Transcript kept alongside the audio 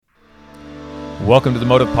Welcome to the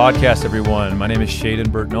Motive Podcast, everyone. My name is Shaden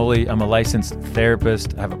Bertnoli. I'm a licensed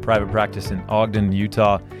therapist. I have a private practice in Ogden,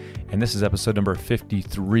 Utah, and this is episode number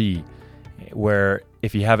 53, where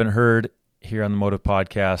if you haven't heard here on the Motive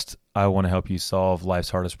Podcast, I want to help you solve life's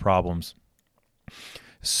hardest problems.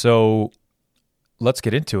 So let's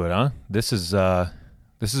get into it, huh? This has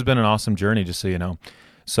been an awesome journey, just so you know.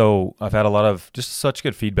 So I've had a lot of just such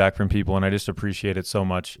good feedback from people, and I just appreciate it so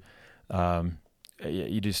much. I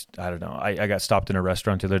don't know. I got stopped in a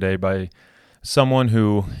restaurant the other day by someone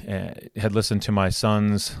who had listened to my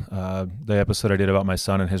son's, the episode I did about my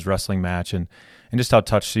son and his wrestling match and just how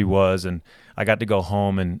touched he was. And I got to go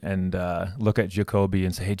home and look at Jacoby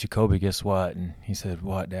and say, "Hey, Jacoby, guess what?" And he said,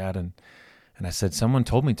 "What, Dad?" And I said, "Someone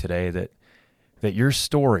told me today that your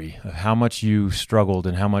story of how much you struggled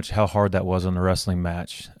and how hard that was on the wrestling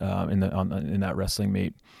match, in that wrestling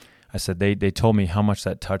meet." I said, they told me how much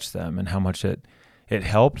that touched them and how much it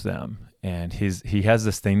helped them. And he has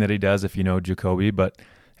this thing that he does, if you know Jacoby, but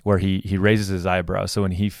where he raises his eyebrows. So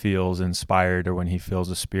when he feels inspired or when he feels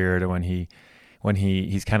a spirit or when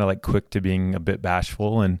he's kind of like quick to being a bit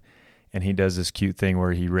bashful and he does this cute thing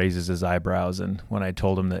where he raises his eyebrows. And when I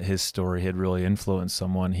told him that his story had really influenced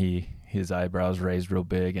someone, his eyebrows raised real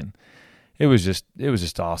big, and it was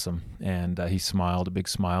just awesome. And he smiled a big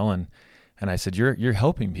smile, and I said, "You're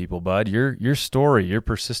helping people, bud. Your story, your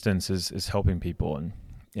persistence is helping people."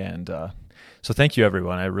 And so thank you,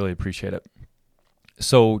 everyone. I really appreciate it.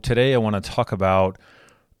 So today I want to talk about,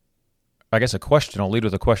 I guess, a question. I'll lead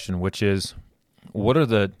with a question, which is, what are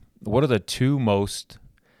the two most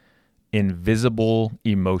invisible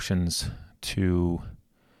emotions to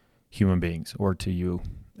human beings, or to you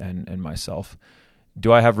and myself?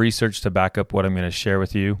 Do I have research to back up what I'm going to share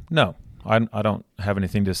with you? No. I don't have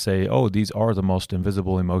anything to say, oh, these are the most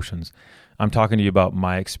invisible emotions. I'm talking to you about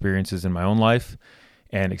my experiences in my own life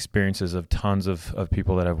and experiences of tons of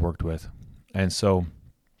people that I've worked with. And so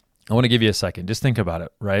I want to give you a second. Just think about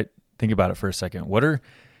it, right? Think about it for a second. What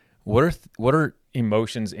are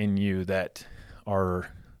emotions in you that are,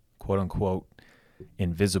 quote unquote,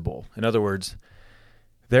 invisible? In other words,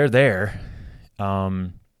 they're there,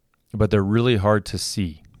 but they're really hard to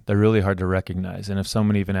see. They're really hard to recognize. And if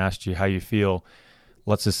someone even asked you how you feel,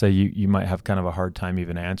 let's just say you might have kind of a hard time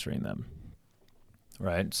even answering them,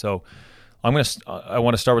 right? So I want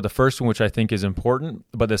to start with the first one, which I think is important,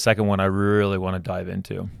 but the second one I really want to dive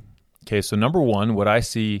into. Okay, so number one, what I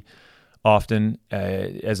see often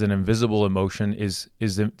as an invisible emotion is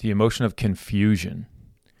the emotion of confusion.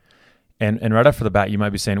 And right off the bat, you might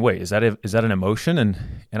be saying, "Wait, is that an emotion?" And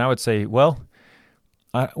I would say, well,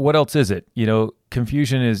 what else is it?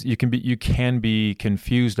 Confusion is you can be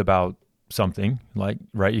confused about something, like,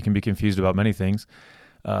 right? You can be confused about many things.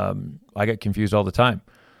 I get confused all the time,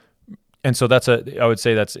 and so I would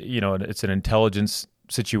say that's it's an intelligence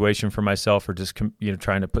situation for myself, or just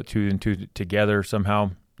trying to put two and two together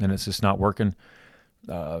somehow, and it's just not working.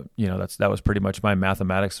 That was pretty much my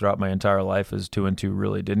mathematics throughout my entire life, is 2 and 2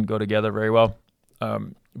 really didn't go together very well,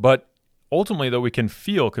 but ultimately, though, we can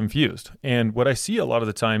feel confused. And what I see a lot of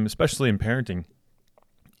the time, especially in parenting,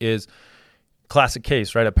 is classic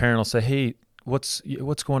case, right? A parent will say, "Hey, what's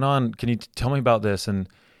going on? Can you tell me about this?" And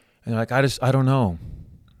they're like, I don't know.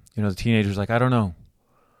 The teenager's like, "I don't know."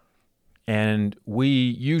 And we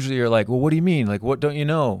usually are like, "Well, what do you mean? Like, what don't you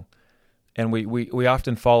know?" And we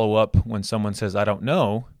often follow up when someone says, "I don't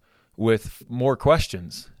know," with more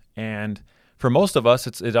questions. And for most of us,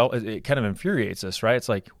 it kind of infuriates us, right? It's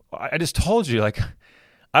like, I just told you, like,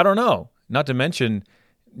 I don't know. Not to mention,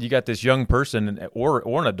 you got this young person, or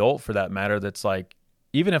an adult for that matter, that's like,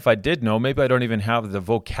 even if I did know, maybe I don't even have the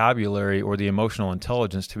vocabulary or the emotional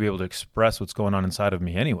intelligence to be able to express what's going on inside of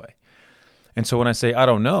me anyway. And so when I say I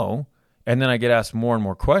don't know, and then I get asked more and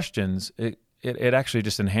more questions, it actually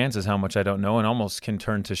just enhances how much I don't know, and almost can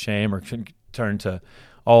turn to shame, or can turn to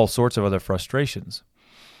all sorts of other frustrations.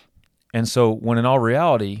 And so when in all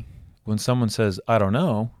reality, when someone says, "I don't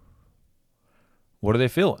know," what are they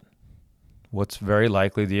feeling? What's very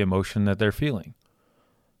likely the emotion that they're feeling?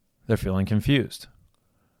 They're feeling confused.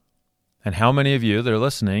 And how many of you that are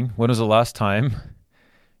listening, when was the last time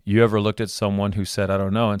you ever looked at someone who said, "I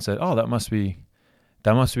don't know," and said, "Oh, that must be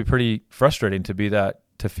pretty frustrating to feel that,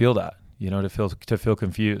 to feel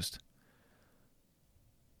confused."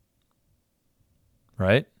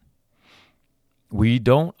 Right? We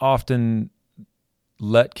don't often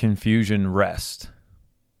let confusion rest.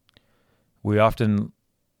 We often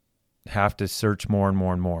have to search more and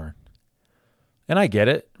more and more. And I get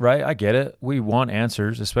it, right? I get it. We want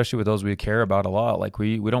answers, especially with those we care about a lot. Like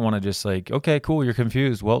we don't want to just like, "Okay, cool, you're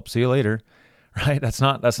confused. Well, see you later." Right? That's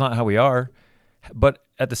not how we are. But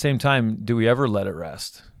at the same time, do we ever let it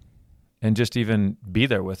rest and just even be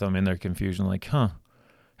there with them in their confusion? Like, how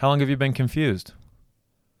long have you been confused?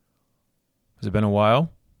 Has it been a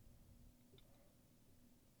while?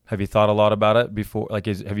 Have you thought a lot about it before? Like,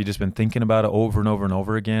 have you just been thinking about it over and over and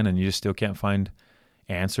over again, and you just still can't find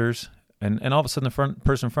answers? And all of a sudden, the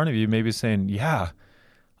person in front of you may be saying, "Yeah,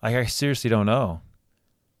 I seriously don't know."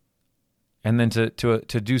 And then to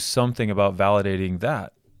do something about validating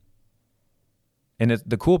that. And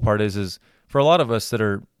the cool part is for a lot of us that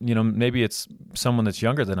are, maybe it's someone that's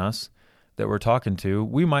younger than us that we're talking to,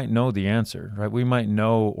 we might know the answer, right? We might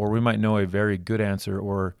know a very good answer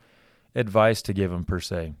or advice to give them per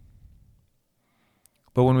se.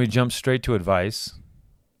 But when we jump straight to advice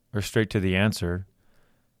or straight to the answer,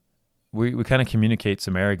 we kind of communicate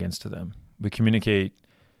some arrogance to them. We communicate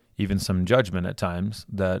even some judgment at times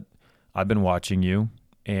that I've been watching you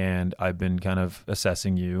and I've been kind of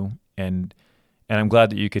assessing you, and I'm glad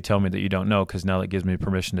that you could tell me that you don't know, because now that gives me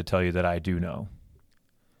permission to tell you that I do know.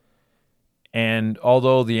 And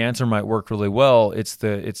although the answer might work really well, it's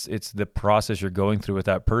the process you're going through with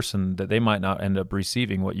that person that they might not end up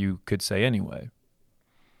receiving what you could say anyway.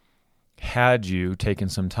 Had you taken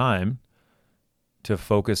some time to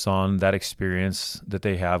focus on that experience that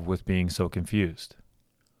they have with being so confused.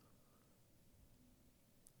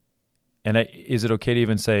 And is it okay to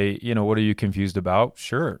even say, what are you confused about?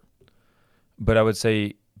 Sure. But I would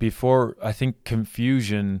say I think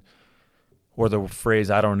confusion, or the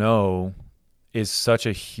phrase, I don't know, is such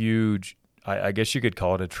a huge, I guess you could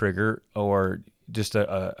call it a trigger, or just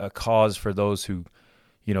a cause for those who,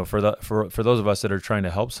 for those of us that are trying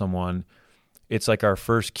to help someone. It's like our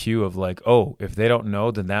first cue of like, oh, if they don't know,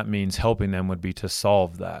 then that means helping them would be to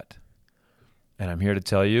solve that. And I'm here to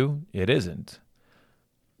tell you, it isn't.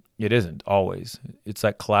 It isn't always. It's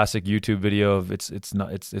that classic YouTube video of it's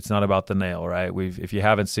not about the nail, right? If you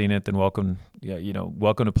haven't seen it, then welcome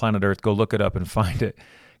to Planet Earth. Go look it up and find it,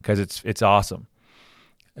 because it's awesome.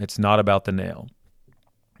 It's not about the nail.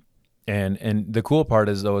 And the cool part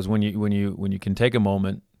is when you can take a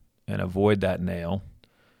moment and avoid that nail,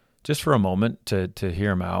 just for a moment to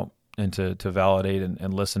hear them out and to validate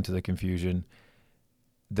and listen to the confusion,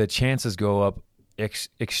 the chances go up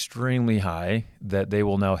extremely high that they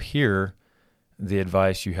will now hear the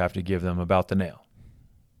advice you have to give them about the nail.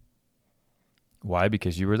 Why?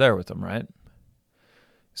 Because you were there with them, right?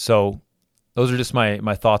 So those are just my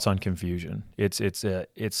thoughts on confusion.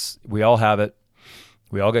 It's we all have it.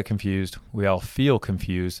 We all get confused. We all feel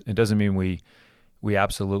confused. It doesn't mean we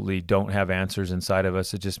absolutely don't have answers inside of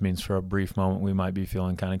us. It just means for a brief moment we might be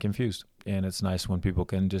feeling kind of confused. And it's nice when people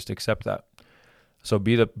can just accept that. So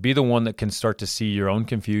be the one that can start to see your own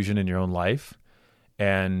confusion in your own life.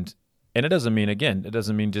 And it doesn't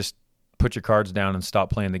mean just put your cards down and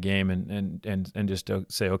stop playing the game and just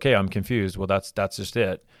say, okay, I'm confused. Well, that's just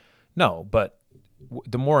it. No, but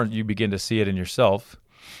the more you begin to see it in yourself,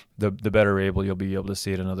 the better you'll be able to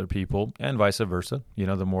see it in other people, and vice versa.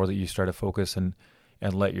 The more that you start to focus and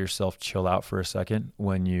let yourself chill out for a second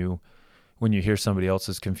when you hear somebody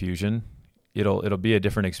else's confusion, it'll be a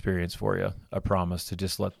different experience for you. I promise, to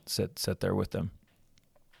just sit there with them.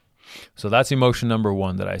 So that's emotion number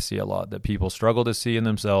one that I see a lot, that people struggle to see in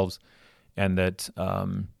themselves, and that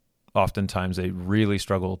oftentimes they really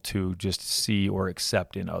struggle to just see or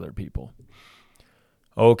accept in other people.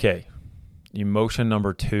 Okay, emotion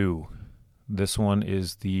number two. This one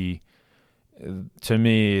is to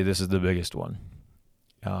me, this is the biggest one.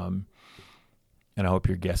 And I hope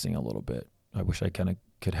you're guessing a little bit. I wish I kind of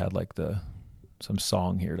could have like some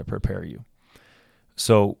song here to prepare you.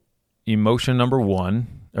 So emotion number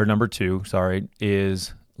two,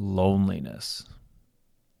 is loneliness.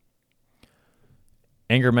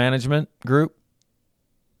 Anger management group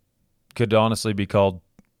could honestly be called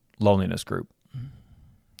loneliness group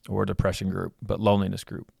or depression group, but loneliness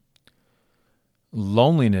group.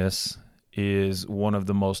 Loneliness is one of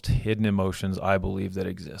the most hidden emotions I believe that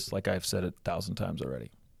exists. Like I've said it 1,000 times already.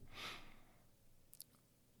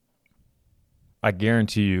 I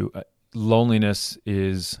guarantee you, loneliness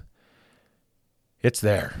it's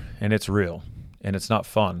there and it's real and it's not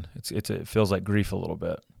fun. It feels like grief a little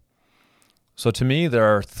bit. So to me, there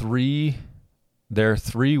are three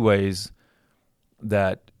ways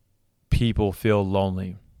that people feel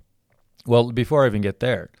lonely. Well, before I even get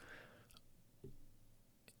there,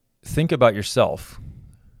 think about yourself.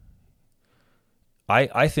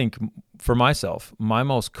 I think for myself, my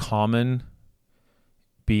most common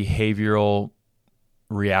behavioral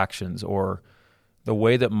reactions, or the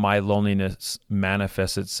way that my loneliness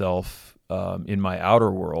manifests itself in my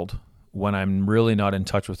outer world when I'm really not in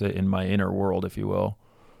touch with it in my inner world, if you will,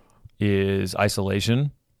 is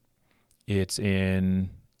isolation. It's in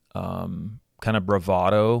kind of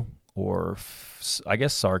bravado or I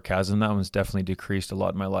guess sarcasm. That one's definitely decreased a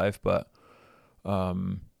lot in my life, but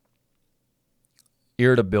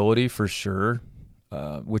irritability for sure,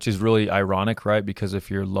 which is really ironic, right? Because if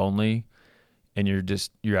you're lonely and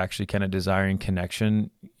you're actually kind of desiring connection,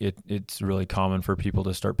 it's really common for people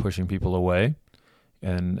to start pushing people away.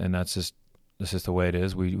 And that's just the way it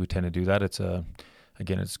is. We tend to do that.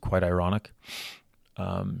 It's quite ironic.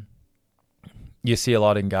 You see a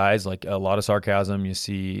lot in guys, like a lot of sarcasm. You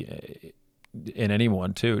see in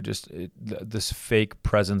anyone too, just this fake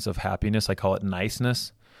presence of happiness. I call it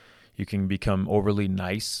niceness. You can become overly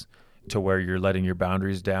nice to where you're letting your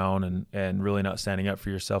boundaries down and really not standing up for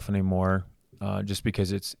yourself anymore, just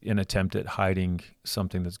because it's an attempt at hiding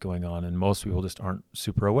something that's going on. And most people just aren't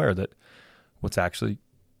super aware that what's actually,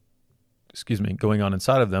 going on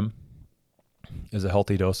inside of them is a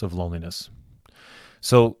healthy dose of loneliness.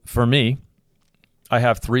 So for me, I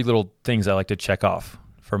have 3 little things I like to check off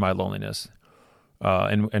for my loneliness,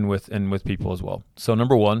 and with people as well. So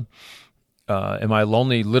number 1, am I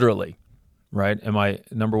lonely literally, right? Am I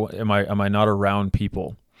not around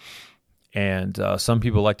people? And some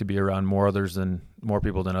people like to be around more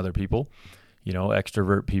people than other people.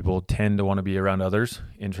 Extrovert people tend to want to be around others.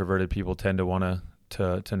 Introverted people tend to want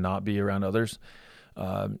to not be around others.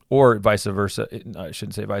 Or vice versa. I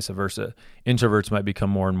shouldn't say vice versa. Introverts might become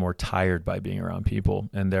more and more tired by being around people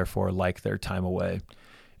and therefore like their time away.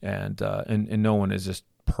 And no one is just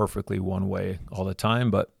perfectly one way all the time,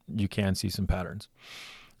 but you can see some patterns.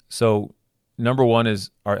 So number 1 is,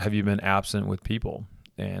 have you been absent with people?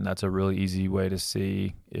 And that's a really easy way to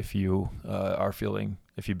see if you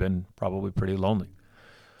if you've been probably pretty lonely.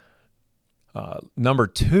 Number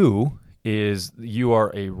 2 is you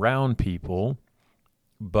are around people,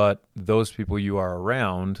 but those people you are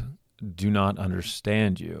around do not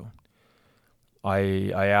understand you.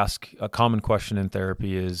 I ask a common question in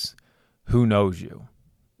therapy is, who knows you?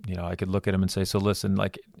 I could look at them and say, so listen,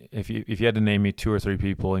 like if you had to name me 2 or 3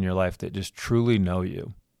 people in your life that just truly know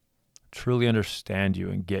you, truly understand you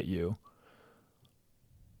and get you,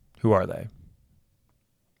 who are they?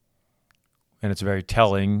 And it's very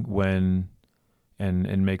telling when,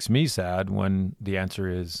 and makes me sad when the answer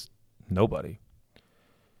is nobody.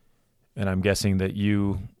 And I'm guessing that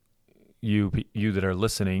you that are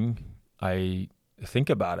listening, I think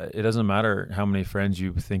about it. It doesn't matter how many friends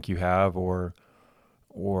you think you have or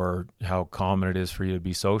how common it is for you to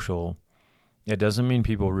be social. It doesn't mean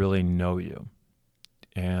people really know you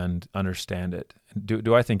and understand it.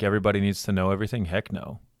 Do I think everybody needs to know everything? Heck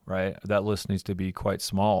no, right? That list needs to be quite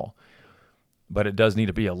small, but it does need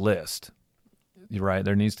to be a list, right?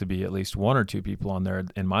 There needs to be at least 1 or 2 people on there,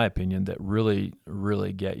 in my opinion, that really,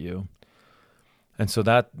 really get you. And so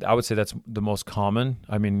that, I would say that's the most common.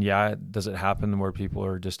 I mean, yeah, does it happen where people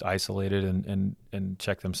are just isolated and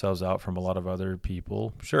check themselves out from a lot of other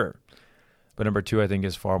people? Sure. But number 2, I think,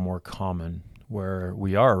 is far more common, where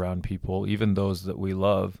we are around people, even those that we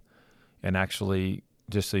love. And actually,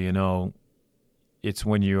 just so you know, it's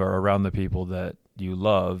when you are around the people that you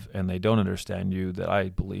love and they don't understand you that I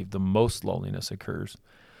believe the most loneliness occurs.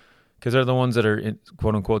 Because they're the ones that are,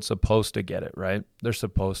 quote unquote, supposed to get it, right? They're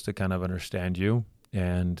supposed to kind of understand you,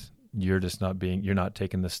 and you're not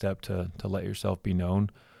taking the step to let yourself be known,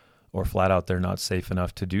 or flat out they're not safe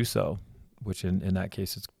enough to do so, which in that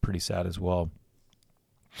case, it's pretty sad as well.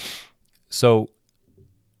 So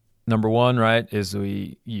number 1, right, is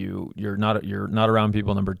you're not around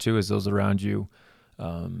people. Number 2 is those around you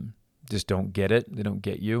just don't get it. They don't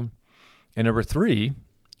get you. And number 3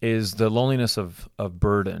 is the loneliness of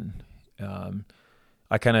burden.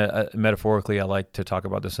 I kind of metaphorically, I like to talk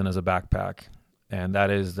about this as a backpack, and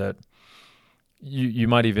that is that you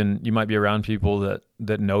might be around people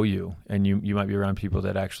that know you, and you might be around people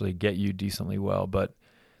that actually get you decently well. But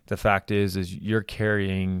the fact is you're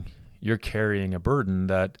carrying a burden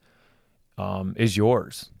that is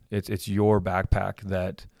yours. It's your backpack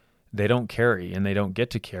that they don't carry and they don't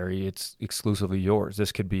get to carry. It's exclusively yours.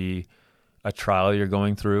 This could be a trial you're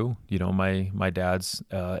going through. My dad's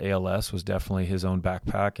ALS was definitely his own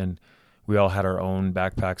backpack, and we all had our own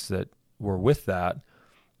backpacks that were with that,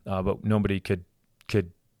 but nobody could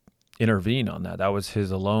intervene on that. That was his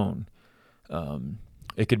alone.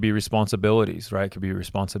 It could be responsibilities, right? It could be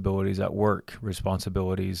responsibilities at work,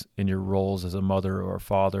 responsibilities in your roles as a mother or a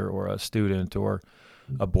father or a student or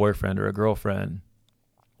a boyfriend or a girlfriend.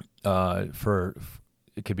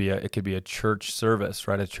 It could be a church service,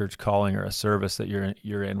 right? A church calling or a service that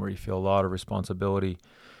you're in where you feel a lot of responsibility.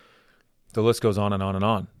 The list goes on and on and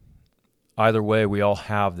on. Either way, we all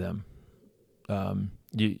have them.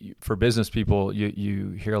 for business people,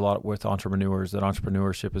 you hear a lot with entrepreneurs that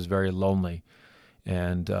entrepreneurship is very lonely,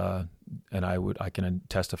 and I can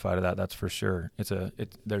testify to that. That's for sure.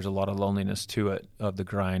 There's a lot of loneliness to it, of the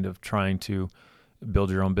grind of trying to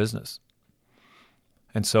build your own business.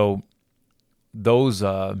 And so those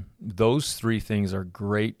three things are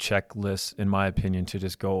great checklists, in my opinion, to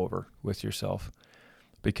just go over with yourself,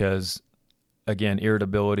 because again,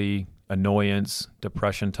 irritability, annoyance,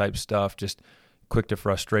 depression type stuff, just quick to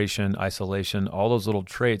frustration, isolation, all those little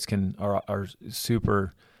traits are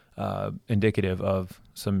super indicative of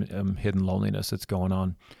some hidden loneliness that's going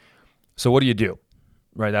on. So what do you do?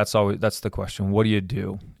 Right? That's the question. What do you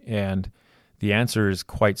do? And the answer is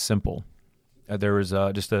quite simple. There was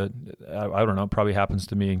I don't know, probably happens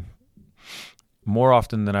to me more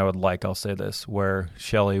often than I would like, I'll say this, where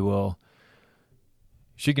Shelly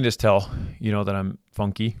she can just tell, that I'm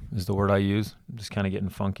funky is the word I use. I'm just kind of getting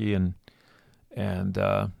funky. And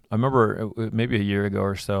I remember maybe a year ago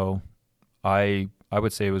or so, I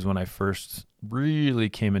would say it was when I first really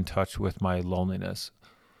came in touch with my loneliness.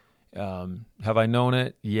 Have I known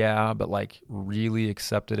it? Yeah, but like really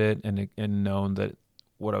accepted it and known that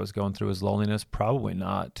what I was going through was loneliness? Probably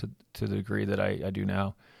not to the degree that I do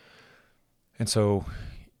now. And so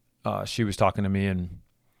she was talking to me,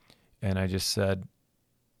 and I just said,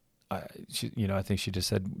 I think she just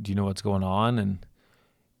said, "Do you know what's going on?"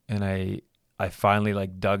 And I finally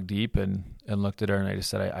like dug deep and looked at her, and I just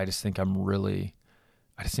said, I just think I'm really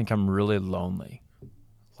lonely.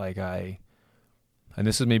 And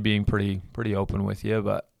this is me being pretty open with you,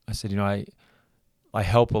 but I said, I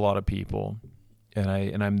help a lot of people,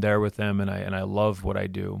 and I'm there with them, and I love what I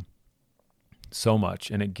do so much,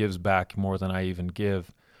 and it gives back more than I even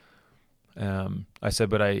give. I said,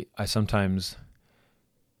 but I sometimes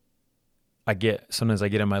I get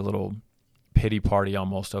in my little pity party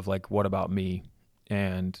almost of like, what about me?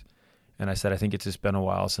 And I said, I think it's just been a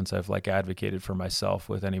while since I've like advocated for myself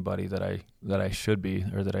with anybody that I should be,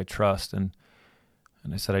 or that I trust. And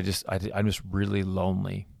I said, I'm just really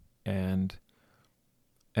lonely. And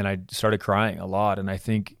I started crying a lot. And I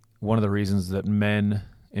think one of the reasons that men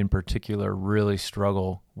in particular really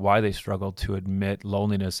struggle, why they struggle to admit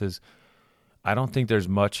loneliness, is I don't think there's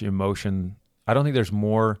much emotion. I don't think there's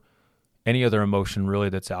any other emotion really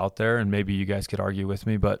that's out there. And maybe you guys could argue with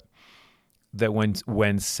me, but that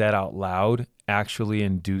when said out loud actually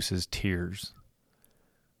induces tears.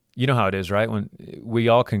 You know how it is, right? When we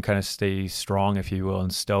all can kind of stay strong, if you will,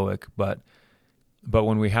 and stoic, but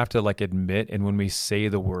when we have to like admit, and when we say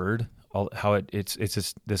the word, how it's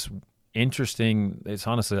just this interesting, it's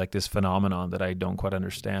honestly like this phenomenon that I don't quite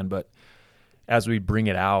understand. But as we bring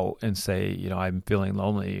it out and say, I'm feeling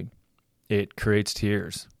lonely, it creates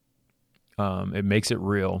tears. It makes it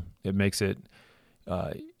real. It makes it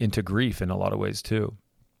into grief in a lot of ways too,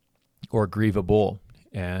 or grievable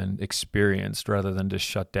and experienced rather than just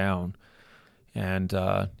shut down. And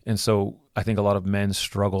so I think a lot of men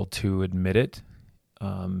struggle to admit it,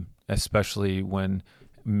 especially when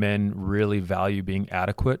men really value being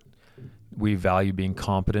adequate. We value being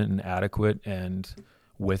competent and adequate and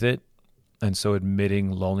with it. And so admitting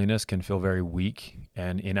loneliness can feel very weak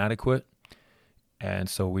and inadequate. And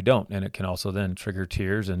so we don't. And it can also then trigger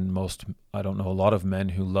tears. And I don't know a lot of men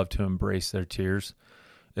who love to embrace their tears,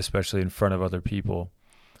 especially in front of other people.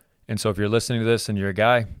 And so if you're listening to this and you're a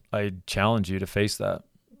guy, I challenge you to face that.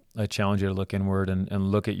 I challenge you to look inward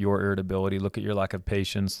and look at your irritability, look at your lack of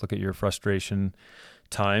patience, look at your frustration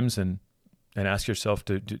times, and ask yourself,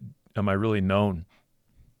 am I really known?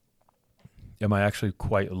 Am I actually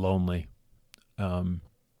quite lonely? And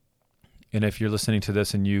if you're listening to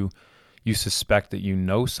this and you suspect that you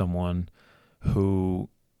know someone who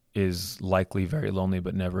is likely very lonely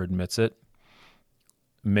but never admits it,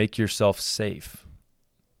 make yourself safe.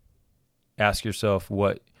 Ask yourself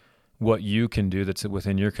what you can do that's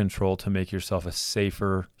within your control to make yourself a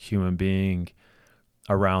safer human being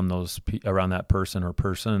around that person or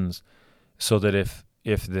persons, so that if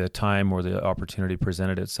the time or the opportunity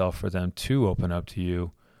presented itself for them to open up to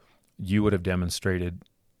you, you would have demonstrated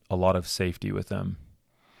a lot of safety with them.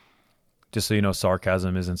 Just so you know,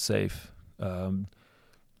 sarcasm isn't safe.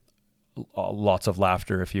 Lots of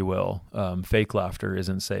laughter, if you will. Fake laughter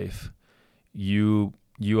isn't safe. You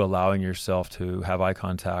allowing yourself to have eye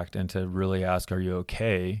contact and to really ask, "Are you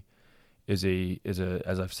okay?" is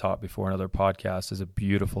as I've taught before in other podcasts, is a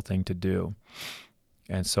beautiful thing to do.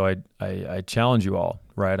 And so I challenge you all,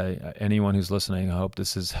 right? Anyone who's listening, I hope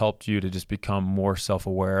this has helped you to just become more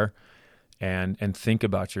self-aware and think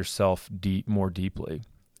about yourself more deeply.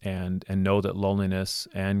 And know that loneliness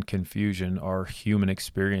and confusion are human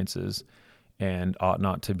experiences and ought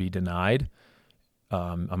not to be denied.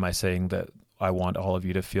 Am I saying that I want all of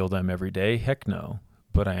you to feel them every day? Heck no.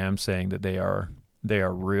 But I am saying that they are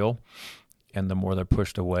real, and the more they're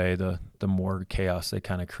pushed away, the more chaos they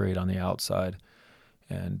kind of create on the outside.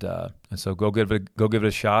 And so go give it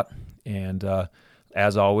a shot. And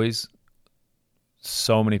as always,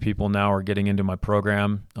 so many people now are getting into my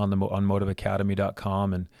program on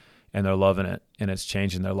motiveacademy.com, and they're loving it, and it's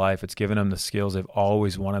changing their life. It's giving them the skills they've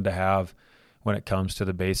always wanted to have when it comes to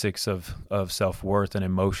the basics of self-worth and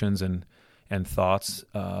emotions and thoughts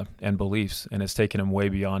and beliefs. And it's taken them way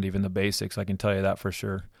beyond even the basics. I can tell you that for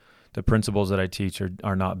sure. The principles that I teach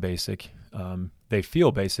are not basic. They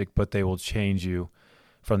feel basic, but they will change you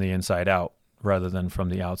from the inside out rather than from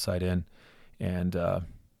the outside in. And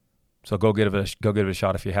so go give it a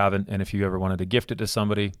shot if you haven't. And if you ever wanted to gift it to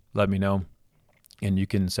somebody, let me know. And you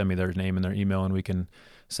can send me their name and their email, and we can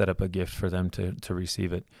set up a gift for them to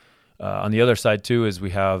receive it. On the other side too is we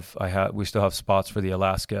still have spots for the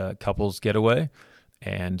Alaska couples getaway,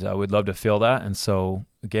 and we'd love to fill that. And so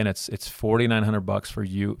again, it's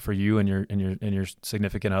 $4,900 for you and your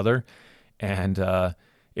significant other, and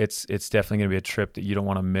it's definitely going to be a trip that you don't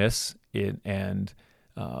want to miss. And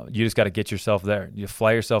you just got to get yourself there. You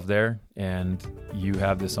fly yourself there, and you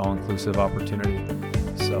have this all-inclusive opportunity.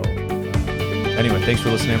 So anyway, thanks for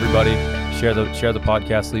listening, everybody. Share the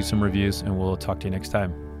podcast, leave some reviews, and we'll talk to you next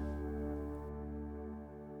time.